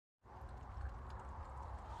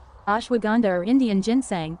Ashwagandha or Indian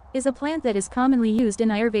ginseng, is a plant that is commonly used in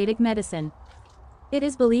Ayurvedic medicine. It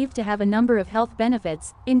is believed to have a number of health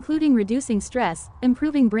benefits, including reducing stress,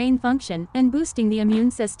 improving brain function, and boosting the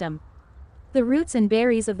immune system. The roots and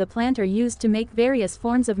berries of the plant are used to make various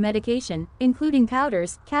forms of medication, including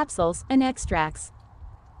powders, capsules, and extracts.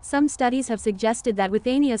 Some studies have suggested that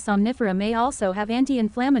Withania somnifera may also have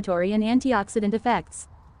anti-inflammatory and antioxidant effects.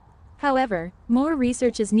 However, more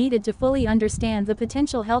research is needed to fully understand the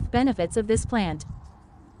potential health benefits of this plant.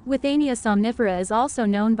 Withania somnifera is also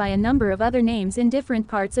known by a number of other names in different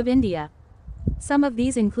parts of India. Some of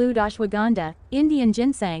these include ashwagandha, Indian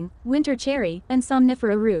ginseng, winter cherry, and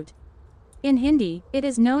somnifera root. In Hindi, it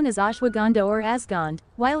is known as ashwagandha or asgand,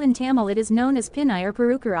 while in Tamil it is known as pinnai or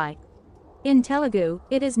parukarai. In Telugu,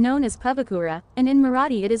 it is known as pavakura, and in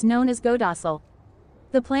Marathi it is known as godasal.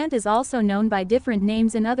 The plant is also known by different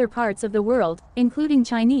names in other parts of the world, including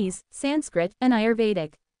Chinese, Sanskrit, and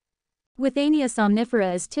Ayurvedic. Withania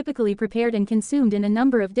somnifera is typically prepared and consumed in a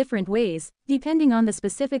number of different ways, depending on the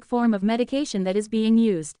specific form of medication that is being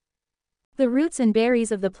used. The roots and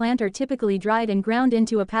berries of the plant are typically dried and ground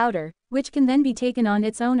into a powder, which can then be taken on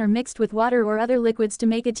its own or mixed with water or other liquids to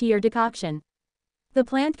make a tea or decoction. The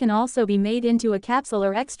plant can also be made into a capsule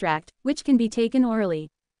or extract, which can be taken orally.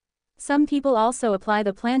 Some people also apply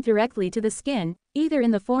the plant directly to the skin, either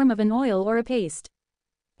in the form of an oil or a paste.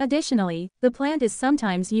 Additionally, the plant is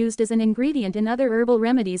sometimes used as an ingredient in other herbal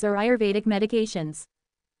remedies or Ayurvedic medications.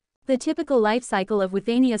 The typical life cycle of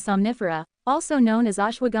Withania somnifera, also known as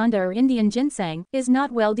ashwagandha or Indian ginseng, is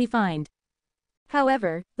not well defined.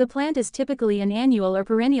 However, the plant is typically an annual or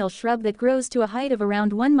perennial shrub that grows to a height of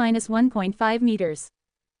around 1–1.5 meters.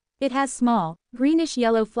 It has small,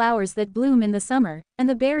 greenish-yellow flowers that bloom in the summer, and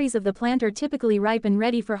the berries of the plant are typically ripe and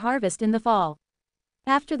ready for harvest in the fall.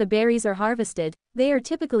 After the berries are harvested, they are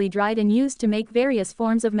typically dried and used to make various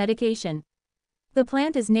forms of medication. The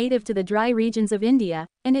plant is native to the dry regions of India,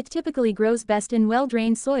 and it typically grows best in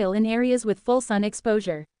well-drained soil in areas with full sun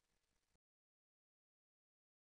exposure.